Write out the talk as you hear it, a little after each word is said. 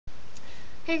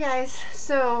Hey guys,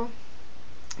 so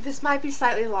this might be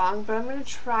slightly long, but I'm going to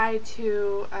try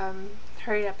to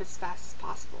hurry up as fast as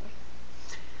possible.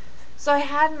 So I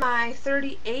had my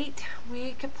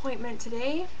 38-week appointment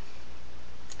today.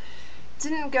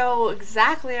 Didn't go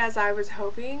exactly as I was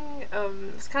hoping. It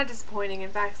was kind of disappointing.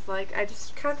 In fact, I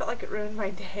just kind of felt like it ruined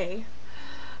my day.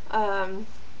 Um,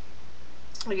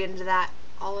 we'll get into that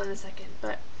all in a second,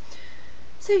 but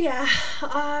so yeah.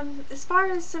 As far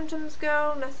as symptoms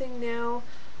go, nothing new.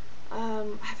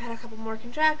 I've had a couple more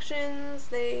contractions.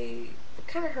 They were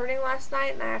kind of hurting last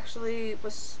night, and I actually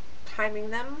was timing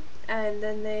them, and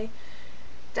then they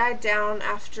died down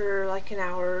after like an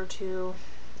hour or two.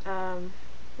 Um,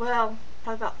 well,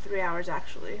 probably about 3 hours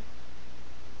actually,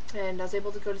 and I was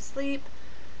able to go to sleep.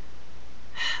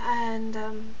 And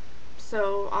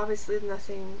so obviously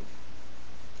nothing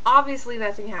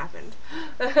happened.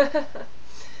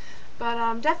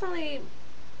 But definitely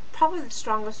probably the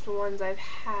strongest ones I've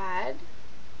had.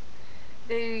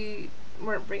 They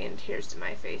weren't bringing tears to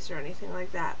my face or anything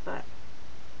like that, but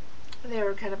they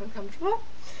were kind of uncomfortable.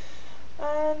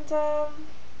 And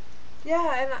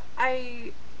yeah, and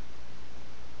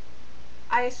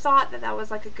I thought that that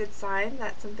was like a good sign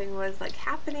that something was like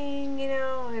happening,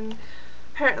 and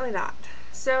apparently not.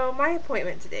 So my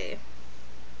appointment today.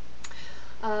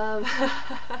 Um,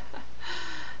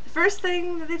 the first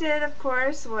thing that they did, of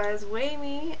course, was weigh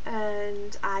me,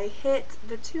 and I hit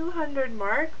the 200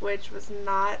 mark, which was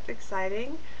not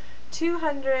exciting.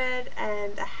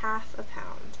 200.5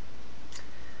 pounds.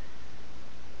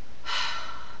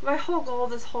 My whole goal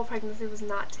this whole pregnancy was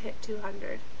not to hit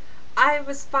 200. I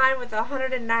was fine with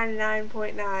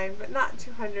 199.9, but not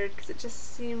 200 because it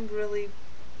just seemed really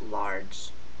large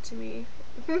to me.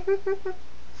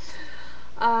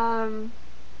 um,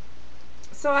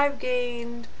 so I've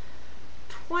gained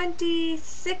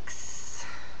 26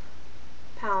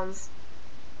 pounds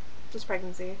this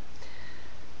pregnancy.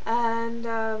 And,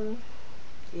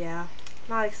 yeah,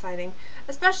 not exciting.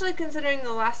 Especially considering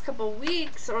the last couple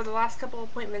weeks or the last couple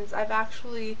appointments, I've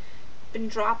actually been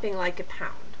dropping like a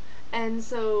pound. And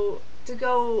so to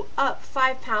go up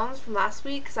 5 pounds from last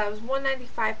week, because I was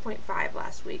 195.5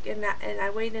 last week, and I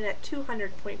weighed in at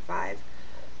 200.5.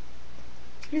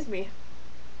 Excuse me.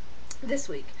 This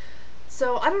week.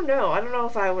 So I don't know. I don't know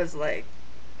if I was like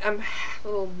I'm a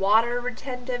little water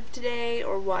retentive today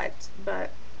or what, but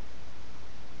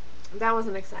that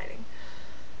wasn't exciting.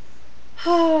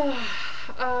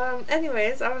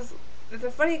 Anyways,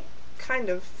 the funny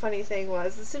thing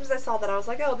was, as soon as I saw that, I was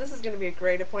like, oh, this is going to be a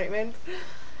great appointment.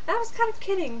 And I was kind of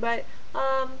kidding, but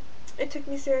it took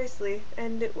me seriously,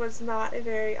 and it was not a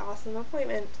very awesome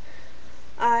appointment.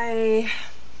 The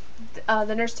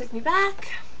nurse took me back,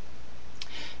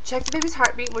 checked the baby's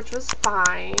heartbeat, which was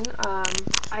fine.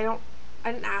 I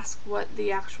didn't ask what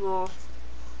the actual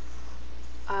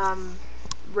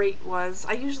rate was.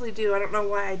 I usually do. I don't know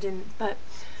why I didn't, but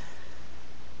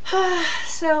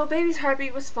so baby's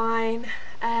heartbeat was fine,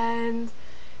 and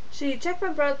she checked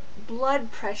my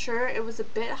blood pressure. It was a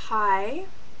bit high.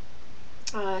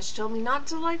 She told me not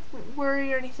to like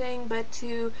worry or anything, but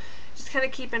to just kind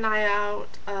of keep an eye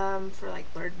out for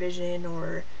like blurred vision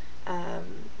or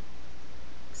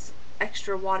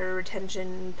extra water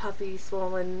retention, puffy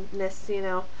swollenness,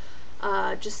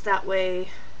 just that way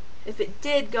if it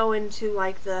did go into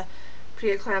like the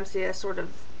preeclampsia sort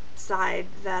of side,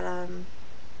 that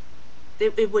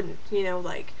it wouldn't,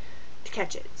 like to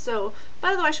catch it. So,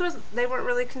 by the way, they weren't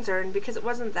really concerned because it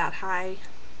wasn't that high.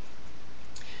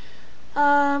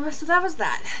 So that was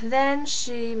that. Then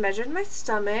she measured my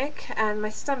stomach, and my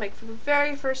stomach, for the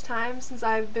very first time since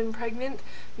I've been pregnant,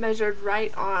 measured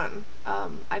right on.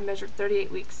 I measured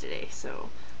 38 weeks today, so,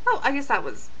 I guess that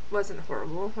wasn't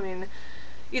horrible. I mean,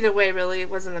 either way, really, it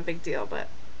wasn't a big deal, but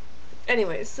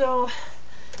anyways, so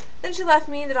then she left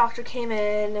me, the doctor came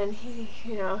in, and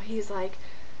he's like,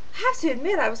 I have to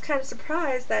admit, I was kind of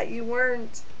surprised that you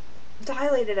weren't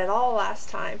dilated at all last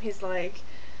time. He's like,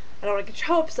 I don't want to get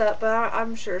your hopes up, but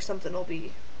I'm sure something will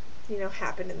be,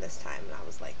 happening this time. And I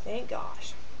was like, thank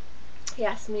gosh. He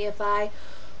asked me if I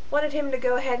wanted him to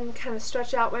go ahead and kind of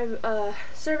stretch out my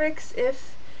cervix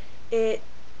if it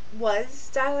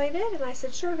was dilated, and I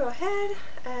said, sure, go ahead,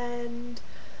 and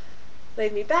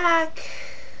laid me back,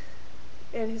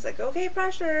 and he's like, okay,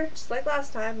 pressure, just like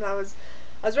last time, and I was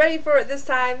ready for it this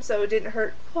time, so it didn't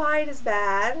hurt quite as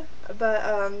bad,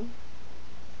 but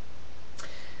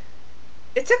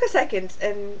it took a second,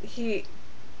 and he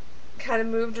kind of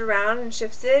moved around and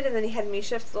shifted, and then he had me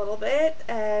shift a little bit,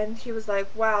 and he was like,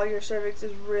 wow, your cervix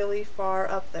is really far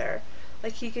up there.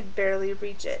 Like, he could barely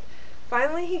reach it.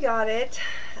 Finally, he got it,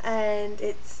 and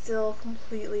it's still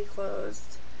completely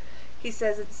closed. he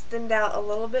says it's thinned out a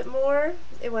little bit more.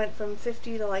 It went from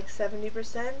 50 to like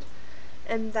 70%,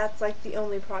 and that's like the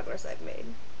only progress I've made.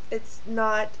 It's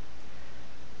not,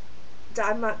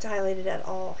 I'm not dilated at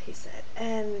all, he said.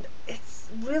 And it's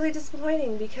really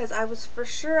disappointing because I was for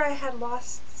sure I had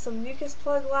lost some mucus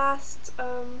plug last,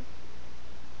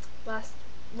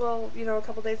 well, a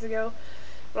couple days ago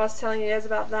when I was telling you guys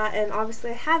about that, and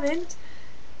obviously I haven't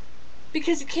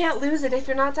because you can't lose it if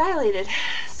you're not dilated.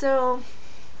 So,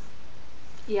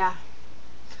 yeah,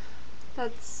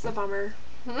 that's a bummer.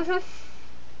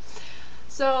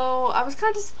 So I was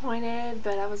kind of disappointed,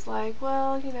 but I was like,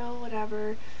 well,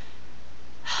 whatever.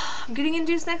 I'm getting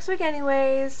induced next week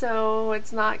anyway, so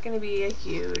it's not going to be a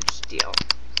huge deal.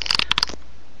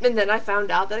 And then I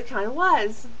found out that it kind of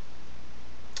was.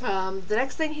 The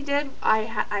next thing he did, I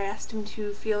asked him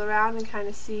to feel around and kind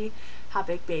of see how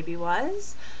big baby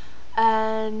was.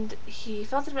 And he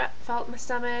felt my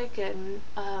stomach and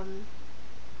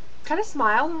kind of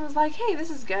smiled and was like, "Hey, this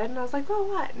is good." And I was like, "Well,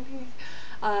 what?"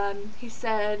 And he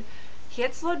said he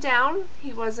had slowed down.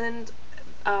 He wasn't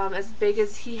as big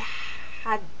as he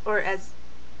had, or as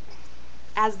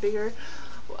bigger.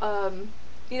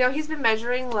 He's been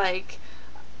measuring like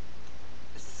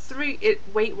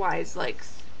weight wise, like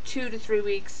 2 to 3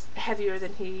 weeks heavier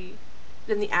than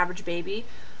the average baby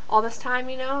all this time,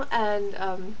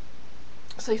 and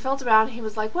so he felt around and he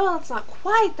was like, well, it's not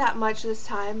quite that much this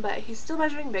time, but he's still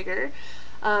measuring bigger.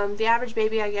 The average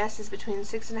baby, I guess, is between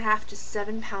 6.5 to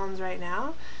 7 pounds right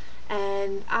now,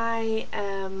 and I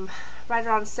am right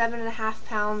around 7.5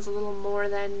 pounds, a little more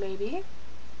than maybe.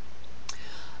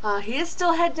 He is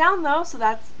still head down though, so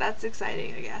that's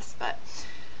exciting, I guess. But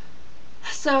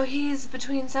so he's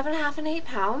between 7.5 and 8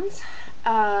 pounds,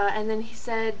 and then he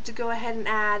said to go ahead and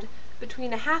add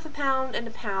between a half a pound and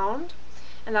a pound,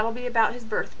 and that'll be about his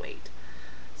birth weight.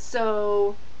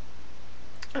 So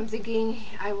I'm thinking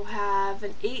I will have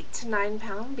an 8 to 9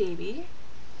 pound baby,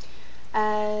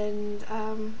 and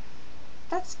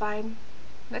that's fine.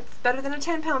 That's better than a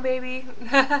 10-pound baby.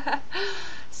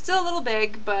 Still a little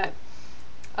big, but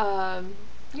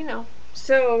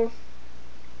So,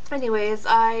 anyways,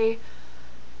 so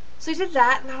he did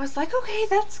that, and I was like, okay,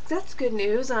 that's good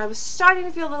news. And I was starting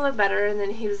to feel a little bit better, and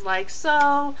then he was like,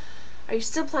 so, are you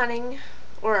still planning,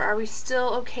 or are you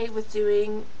still okay with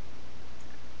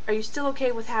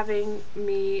having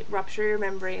me rupture your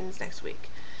membranes next week?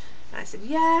 And I said,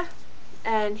 yeah.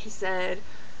 And he said,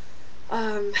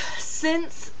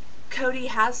 since Cody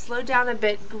has slowed down a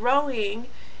bit growing,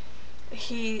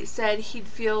 he said he'd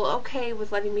feel okay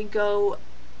with letting me go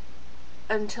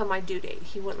until my due date.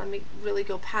 He wouldn't let me really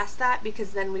go past that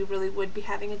because then we really would be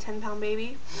having a 10-pound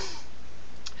baby.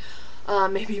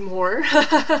 Maybe more.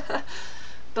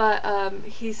 But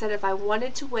he said if I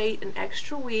wanted to wait an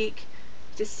extra week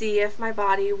to see if my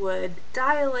body would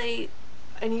dilate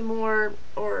anymore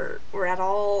or at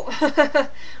all, or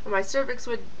my cervix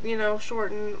would,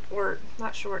 shorten, or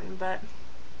not shorten, but,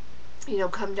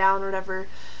 come down or whatever,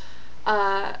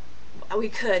 we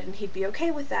could, and he'd be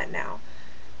okay with that now.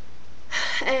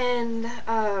 And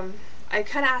I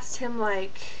kind of asked him,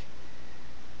 like,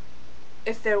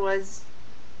 if there was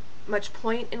much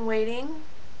point in waiting.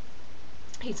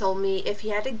 He told me if he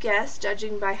had to guess,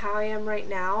 judging by how I am right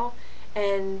now,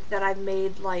 and that I've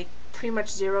made, like, pretty much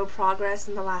zero progress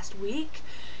in the last week,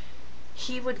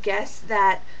 he would guess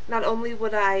that not only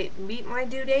would I meet my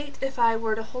due date if I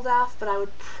were to hold off, but I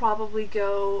would probably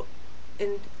go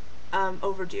in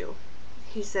overdue.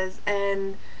 He says,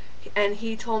 and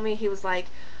he told me, he was like,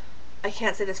 I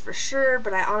can't say this for sure,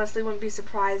 but I honestly wouldn't be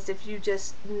surprised if you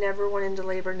just never went into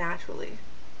labor naturally.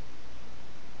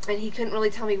 And he couldn't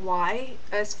really tell me why,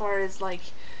 as far as, like,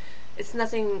 it's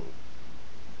nothing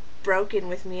broken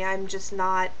with me. I'm just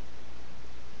not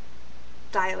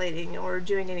dilating or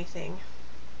doing anything.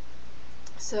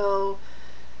 So,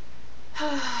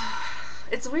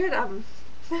 it's weird.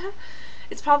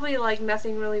 It's probably, like,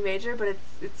 nothing really major, but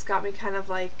it's got me kind of,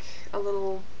 like, a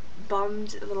little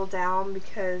bummed, a little down,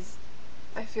 because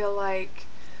I feel like,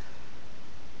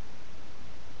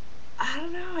 I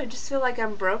don't know, I just feel like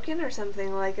I'm broken or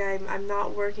something, like I'm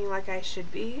not working like I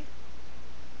should be.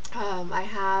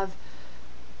 I've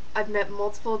met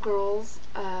multiple girls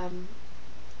on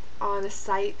a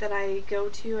site that I go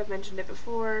to, I've mentioned it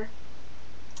before,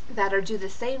 that are due the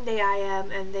same day I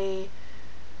am, and they,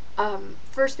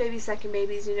 first baby, second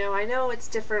babies, I know it's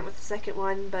different with the second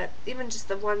one, but even just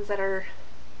the ones that were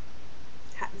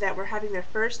having their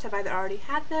first have either already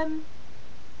had them,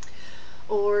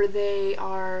 or they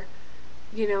are,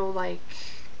 like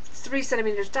 3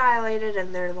 centimeters dilated,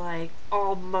 and they're like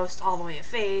almost all the way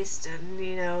effaced, and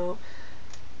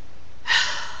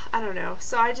I don't know.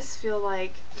 So I just feel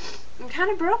like I'm kind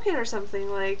of broken or something.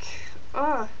 Like,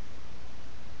 oh,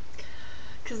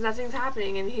 because nothing's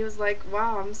happening. And he was like,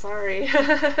 wow, I'm sorry.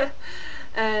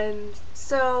 And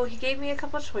so he gave me a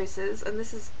couple choices, and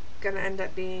this is gonna end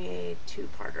up being a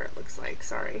two-parter, it looks like.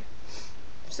 Sorry.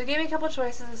 So he gave me a couple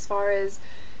choices as far as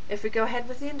if we go ahead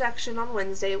with the induction on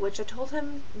Wednesday, which I told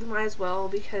him we might as well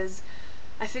because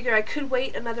I figure I could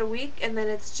wait another week and then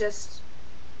it's just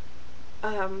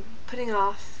putting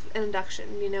off an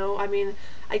induction, you know? I mean,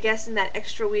 I guess in that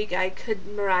extra week I could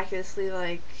miraculously,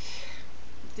 like,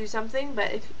 do something,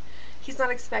 but if he's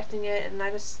not expecting it, and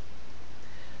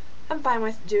I'm fine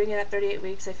with doing it at 38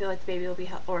 weeks. I feel like the baby will be,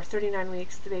 or 39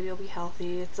 weeks, the baby will be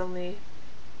healthy. It's only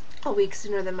a week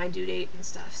sooner than my due date and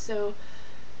stuff. So,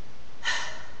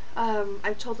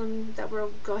 I've told him that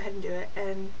we'll go ahead and do it,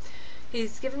 and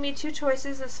he's given me two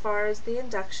choices as far as the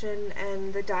induction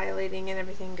and the dilating and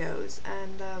everything goes.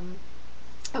 And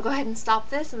I'll go ahead and stop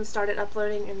this and start it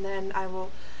uploading, and then I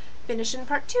will finish in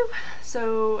part 2.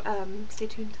 So stay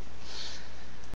tuned.